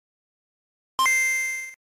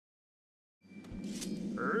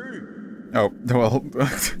Oh, well,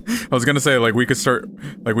 I was gonna say, like, we could start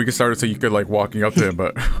it so you could, like, walking up to him,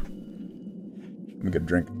 but... Let me get a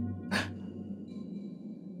drink.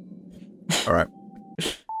 Alright.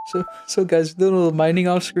 So guys, little mining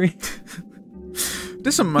off screen.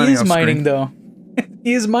 There's some mining off screen. He is mining, though.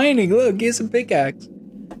 He is mining, look, he has a pickaxe.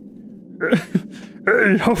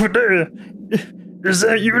 Hey, over there! Is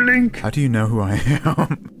that you, Link? How do you know who I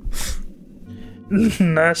am?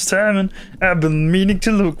 Nice timing. I've been meaning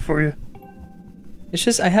to look for you. It's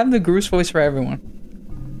just, I have the Groose voice for everyone.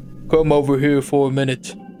 Come over here for a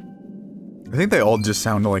minute. I think they all just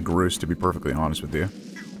sound like Groose, to be perfectly honest with you.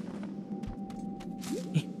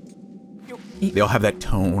 They all have that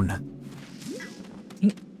tone.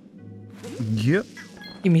 Yep.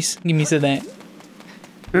 Give me some of that.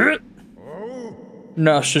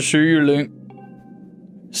 Nice to see you, Link.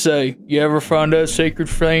 Say, you ever find that sacred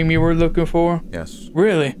flame you were looking for? Yes.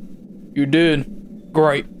 Really? You did?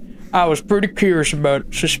 Great. I was pretty curious about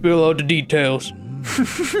it, so spill all the details. ...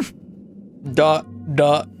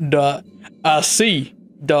 I see. ...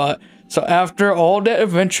 So after all that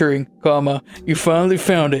adventuring, comma, you finally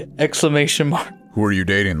found it! Exclamation mark. Who are you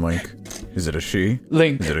dating, Link? Is it a she?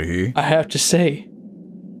 Link. Is it a he? I have to say,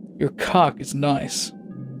 your cock is nice.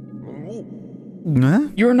 Huh?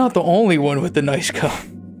 You're not the only one with a nice cock.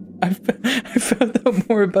 I found out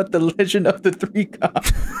more about the legend of the 3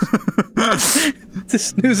 cocks.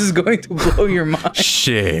 This news is going to blow your mind.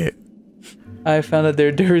 Shit. I found that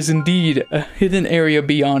there is indeed a hidden area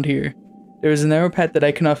beyond here. There is a narrow path that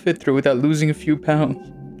I cannot fit through without losing a few pounds.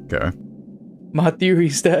 Okay. My theory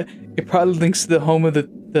is that it probably links to the home of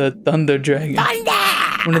the Thunder Dragon. Thunder!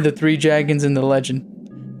 One of the 3 dragons in the legend.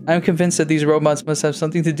 I'm convinced that these robots must have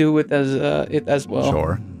something to do with it as well.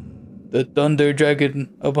 Sure. The Thunder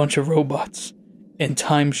Dragon, a bunch of robots, and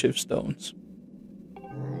time shift stones.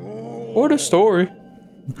 What a story.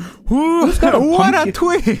 What a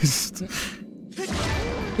twist!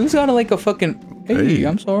 Who's got like a fucking... Hey,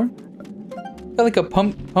 I'm sorry. Got like a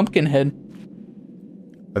pumpkin head.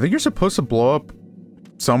 I think you're supposed to blow up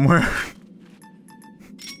somewhere.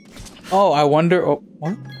 Oh, I wonder... Oh,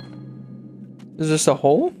 what? Is this a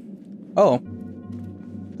hole? Oh.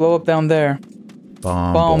 Blow up down there.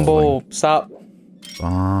 Bomb bowl. Stop.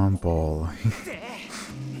 Bomb bowling.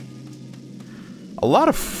 A lot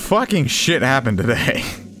of fucking shit happened today.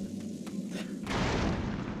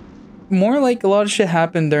 More like a lot of shit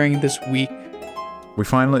happened during this week. We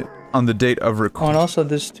finally, on the date of Oh, and also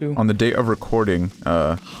this too. On the date of recording,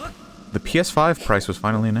 the PS5 price was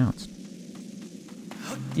finally announced.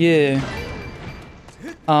 Yeah.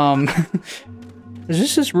 Is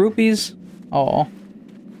this just rupees? Oh.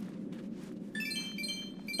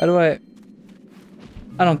 How do I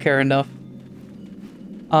don't care enough.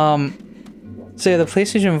 So yeah, the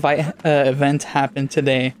PlayStation event happened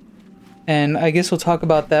today. And I guess we'll talk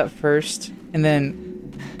about that first. And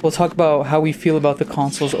then we'll talk about how we feel about the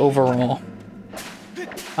consoles overall.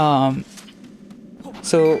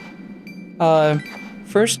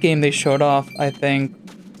 First game they showed off, I think,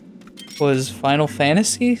 was Final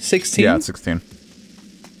Fantasy 16? Yeah, it's 16.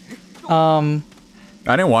 I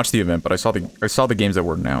didn't watch the event, but I saw the games that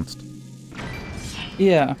were announced.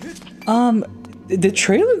 Yeah. The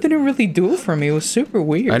trailer didn't really do it for me. It was super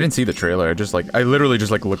weird. I didn't see the trailer. I literally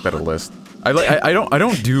just like looked at a list. I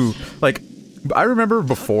don't do like. I remember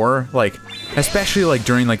before, like, especially like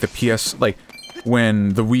during like the PS, like when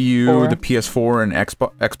the Wii U, the PS4, and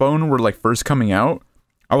Xbox were like first coming out.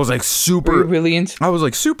 I was like super. Were you really into? I was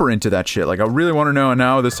like super into that shit. Like I really want to know. And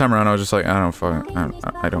now this time around, I was just like, I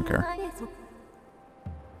don't care.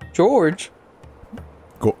 George.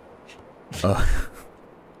 Go.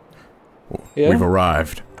 Yeah? We've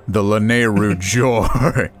arrived. The Laneru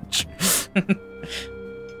George.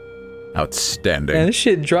 Outstanding. Man, this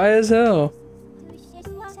shit dry as hell.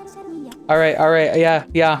 Alright,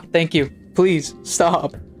 yeah, thank you. Please,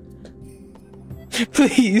 stop.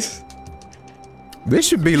 Please. This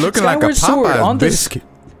should be looking like a Popeye biscuit.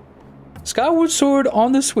 Skyward Sword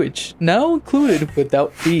on the Switch. Now included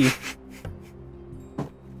without fee.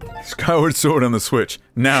 Skyward Sword on the Switch.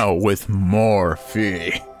 Now with more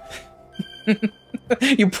fee.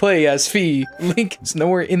 You play as Fee. Link is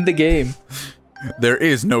nowhere in the game. There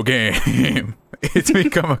is no game. It's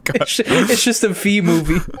become a it's just a Fee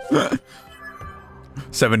movie.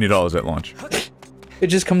 $70 at launch. It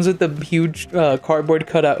just comes with a huge cardboard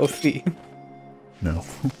cutout of Fee. No.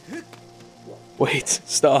 Wait,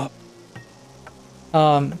 stop.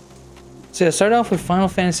 So yeah, start off with Final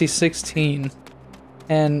Fantasy 16.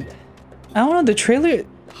 And I don't know, the trailer,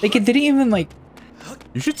 like, it didn't even like.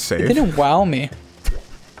 You should save. It didn't wow me.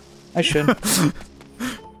 I should.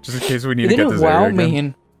 Just in case we need It to get didn't this wow area me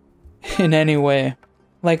again. in any way.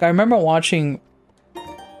 Like, I remember watching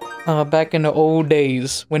back in the old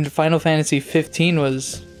days when Final Fantasy 15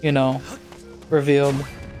 was, you know, revealed.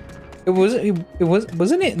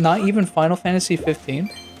 Wasn't it not even Final Fantasy 15?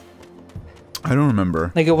 I don't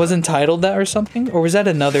remember. Like, it wasn't titled that or something? Or was that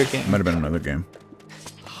another game? Might have been another game.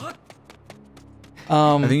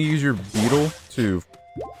 I think you use your beetle to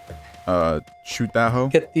shoot that hoe.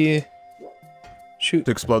 Get the... Shoot.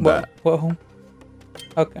 To explode that. Whoa.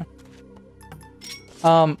 Okay.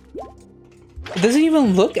 It doesn't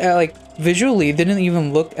even look at, like, visually, it didn't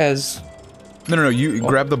even look as... No, you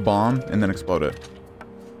grab the bomb and then explode it.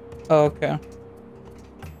 Oh, okay.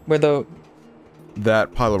 Where the...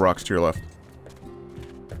 That pile of rocks to your left.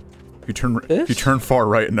 If This? you turn far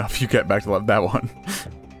right enough, you get back to left. That one.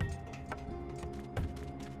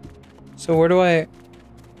 So where do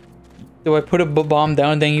I put a bomb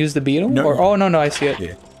down and then use the beetle? No. Or no, I see it.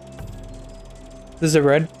 Yeah. Does the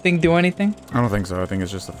red thing do anything? I don't think so. I think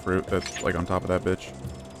it's just the fruit that's like on top of that bitch.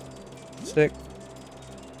 Sick.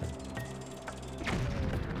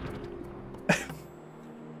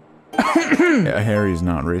 Yeah, Harry's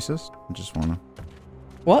not racist. I just wanna.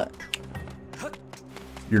 What?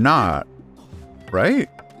 You're not, right?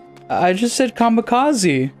 I just said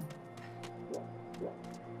kamikaze.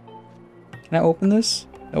 Can I open this?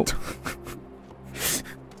 Nope.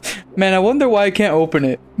 Man, I wonder why I can't open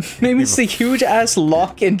it. Maybe it's the huge ass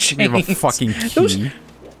lock and chains. You have a fucking key.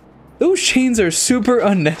 Those chains are super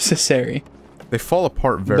unnecessary. They fall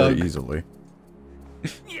apart very Bug. easily.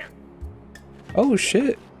 Oh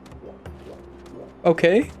shit.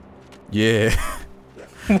 Okay. Yeah.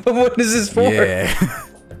 What is this for? Yeah.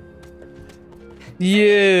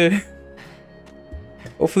 Yeah.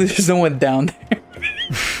 Hopefully there's no one down there.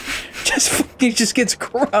 Just gets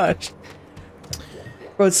crushed.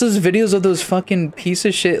 Bro, it's those videos of those fucking piece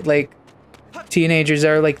of shit, like, teenagers that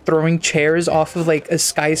are, like, throwing chairs off of, like, a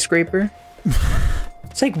skyscraper.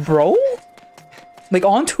 It's like, bro? Like,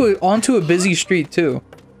 onto a busy street, too.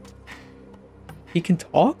 He can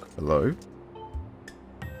talk? Hello?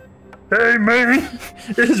 Hey man,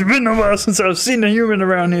 it's been a while since I've seen a human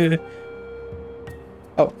around here.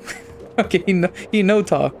 Oh. Okay, he no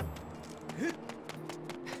talk.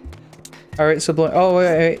 Alright, so oh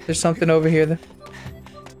wait, there's something over here then.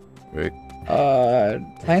 Wait.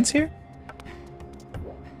 Plants here?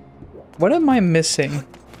 What am I missing?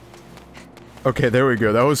 Okay, there we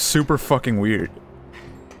go. That was super fucking weird.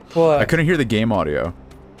 What? I couldn't hear the game audio.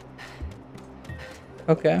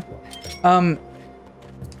 Okay.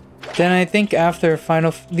 Then I think after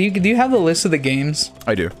final... Do you have the list of the games?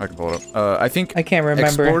 I do. I can pull it up. I think... I can't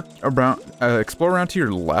remember. Explore around to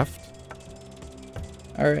your left.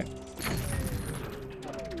 Alright.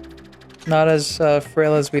 Not as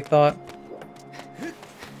frail as we thought.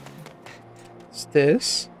 What's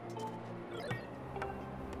this?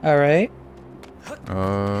 Alright.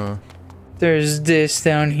 There's this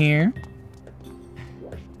down here.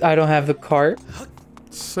 I don't have the cart.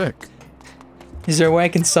 Sick. Is there a way I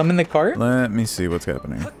can summon the cart? Let me see what's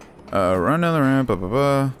happening. Run down the ramp, blah, blah,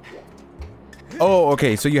 blah. Oh,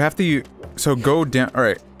 okay, so you have to... So go down...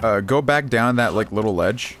 Alright, go back down that, like, little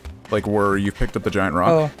ledge. Like, where you picked up the giant rock.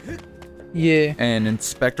 Oh. Yeah. And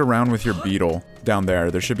inspect around with your beetle down there.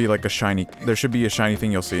 There should be, like, a shiny... There should be a shiny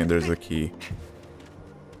thing you'll see, and there's a key.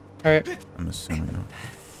 Alright. I'm assuming...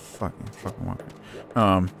 Fucking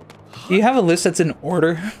walking. Do you have a list that's in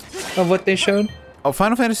order of what they showed? Oh,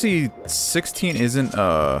 Final Fantasy 16 isn't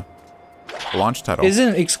a launch title.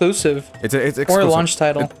 Isn't exclusive. It's exclusive. Or a launch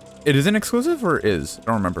title. It isn't exclusive or is? I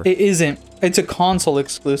don't remember. It isn't. It's a console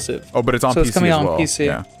exclusive. Oh, but it's on PC so it's coming as out well. on PC.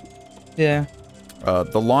 Yeah. Yeah.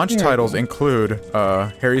 The launch titles include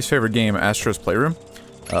Harry's favorite game, Astro's Playroom.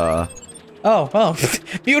 Oh,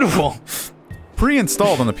 beautiful.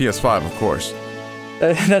 Pre-installed on the PS5, of course.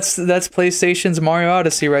 That's PlayStation's Mario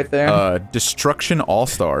Odyssey right there. Destruction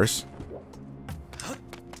All-Stars.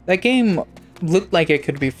 That game looked like it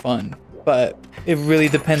could be fun, but it really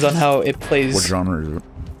depends on how it plays. What genre is it?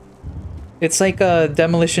 It's like a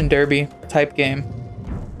Demolition Derby type game.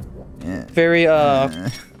 Yeah. Very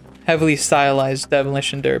heavily stylized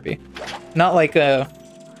Demolition Derby. Not like a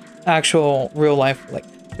actual real life, like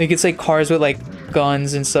it's like cars with like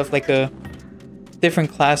guns and stuff, like a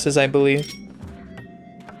different classes, I believe.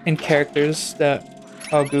 And characters that...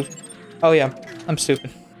 Oh, goof. Oh yeah, I'm stupid.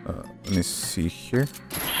 Let me see here.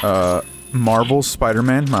 Marvel's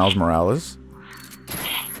Spider-Man, Miles Morales.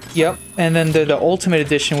 Yep, and then the Ultimate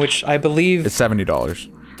Edition, which I believe... It's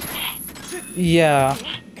 $70. Yeah.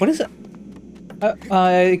 What is it?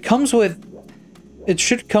 It comes with... It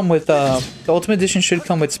should come with, the Ultimate Edition should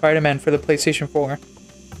come with Spider-Man for the PlayStation 4.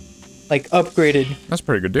 like upgraded That's a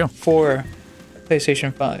pretty good deal. for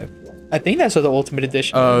PlayStation 5. I think that's what the Ultimate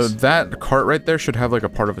Edition is. That cart right there should have like a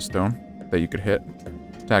part of a stone that you could hit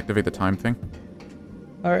to activate the time thing.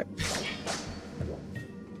 Alright.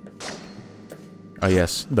 Oh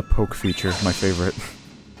yes, the poke feature, my favorite.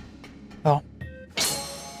 Oh.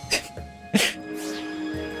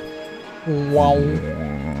 Wow.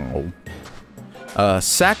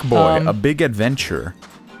 Sackboy, A Big Adventure.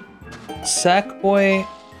 Sackboy.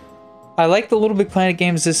 I like the Little Big Planet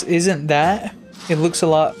games. This isn't that. It looks a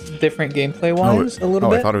lot different gameplay wise, a little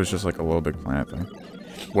bit. I thought it was just like a Little Big Planet thing.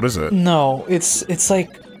 What is it? No, it's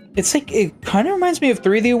like it kind of reminds me of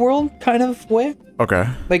 3D World kind of way. Okay.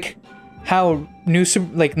 Like how New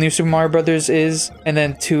Super Mario Brothers is, and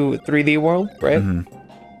then to 3D World, right?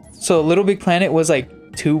 So Little Big Planet was like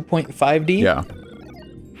 2.5D. Yeah.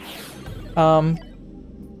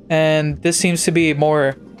 And this seems to be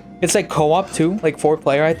more. It's like co-op too, like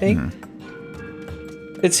 4-player, I think.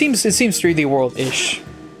 It seems 3D World-ish.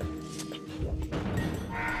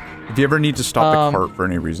 If you ever need to stop the cart for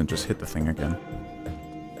any reason, just hit the thing again.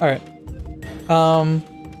 All right.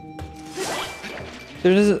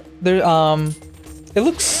 It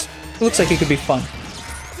looks like it could be fun.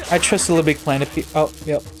 I trust the Little Big Planet. Oh,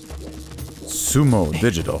 yep. Sumo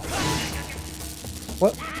Digital.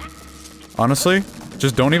 What? Honestly,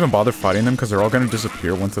 just don't even bother fighting them because they're all gonna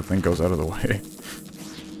disappear once the thing goes out of the way.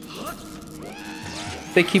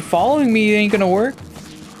 If they keep following me, it ain't gonna work.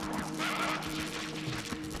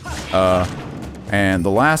 And the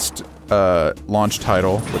last launch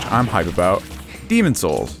title, which I'm hype about, Demon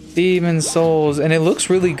Souls. Demon Souls, and it looks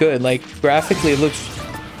really good. Like graphically, it looks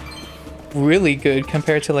really good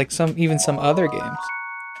compared to like some other games.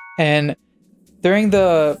 And during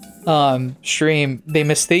the stream, they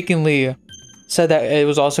mistakenly said that it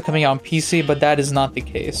was also coming out on PC, but that is not the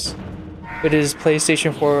case. It is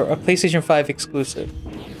PlayStation 4, a PlayStation 5 exclusive.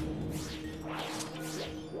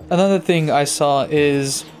 Another thing I saw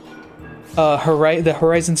is the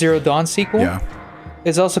Horizon Zero Dawn sequel. Yeah.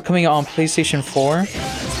 It's also coming out on PlayStation 4.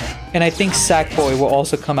 And I think Sackboy will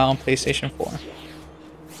also come out on PlayStation 4.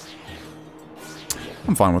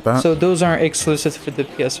 I'm fine with that. So those aren't exclusive for the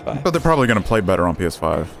PS5. But they're probably gonna play better on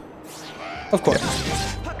PS5. Of course.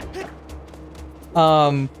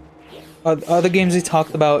 Other games they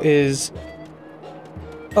talked about is...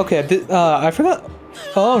 Okay, I forgot...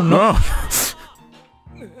 Oh, no.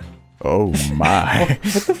 Oh my.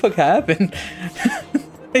 What the fuck happened?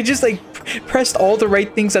 They just, like, pressed all the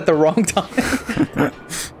right things at the wrong time.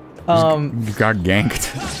 You got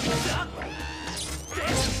ganked.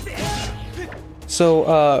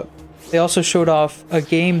 So, they also showed off a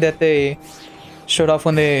game that they showed off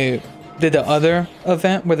when they did the other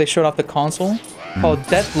event, where they showed off the console, called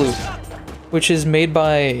Deathloop, which is made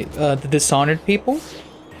by the Dishonored people,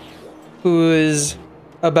 who is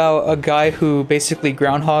about a guy who basically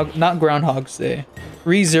not Groundhog's Day,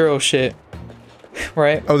 ReZero shit,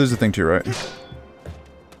 right? Oh, there's a thing too, right?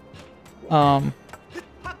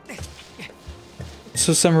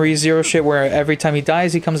 So some ReZero shit where every time he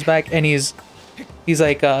dies, he comes back and he's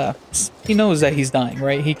like, he knows that he's dying,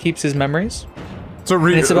 right? He keeps his memories. So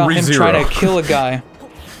and it's about him trying to kill a guy.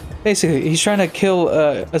 Basically, he's trying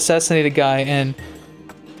to assassinate a guy, and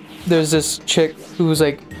there's this chick who's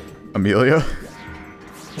like... Amelia?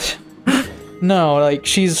 No, like,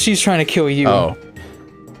 she's trying to kill you. Oh.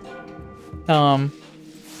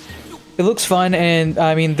 It looks fun, and,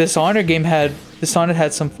 I mean, Dishonored had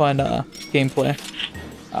some fun, gameplay.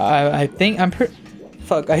 I think,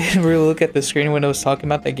 fuck, I didn't really look at the screen when I was talking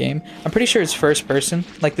about that game. I'm pretty sure it's first person,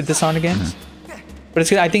 like the Dishonored games. But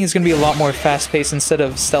I think it's gonna be a lot more fast-paced instead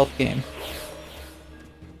of stealth game.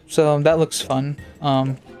 So that looks fun.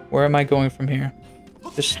 Where am I going from here?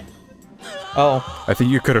 Just... Oh. I think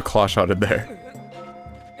you could have claw shotted there.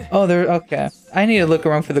 Oh, okay. I need to look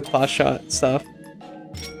around for the claw shot stuff.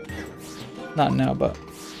 Not now, but...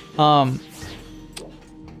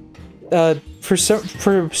 For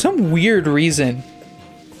some weird reason,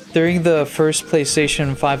 during the first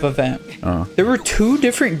PlayStation 5 event, there were 2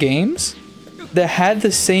 different games that had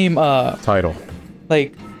the same title.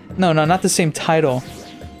 Like, no, not the same title,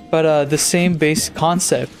 but the same base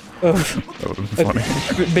concept of. That would have been funny.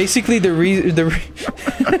 Basically, look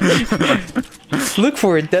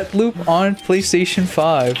for a Deathloop on PlayStation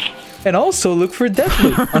 5, and also look for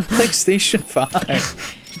Deathloop on PlayStation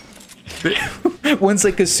 5. One's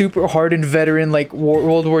like a super hardened veteran, like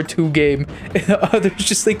World War II game, and the other's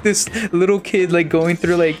just like this little kid, like going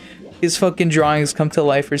through like his fucking drawings come to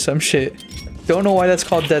life or some shit. Don't know why that's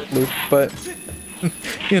called Deathloop, but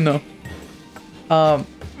you know.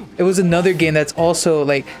 It was another game that's also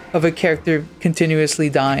like of a character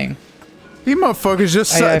continuously dying, You motherfuckers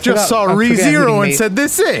just I saw forgot who ReZero he and made. said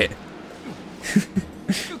this it.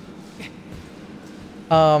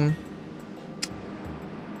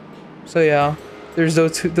 So yeah, there's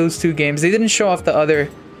those two games. They didn't show off the other.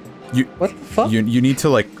 What the fuck? You need to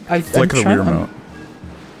like I'm flick the Wii trying- remote.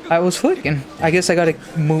 I was flicking. I guess I gotta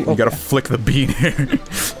move. You gotta flick the beat here.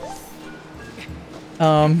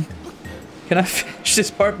 Can I finish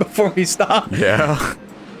this part before we stop? Yeah.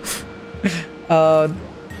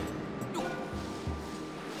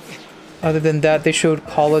 Other than that, they showed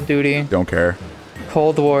Call of Duty, Don't care.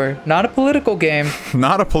 Cold War. Not a political game.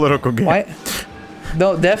 Not a political game. Why?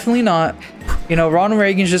 No, definitely not. You know, Ronald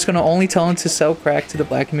Reagan's just gonna only tell him to sell crack to the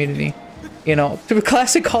black community. You know, the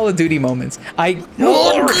classic Call of Duty moments.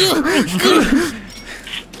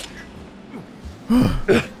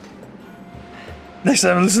 Next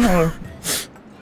time, listen to her.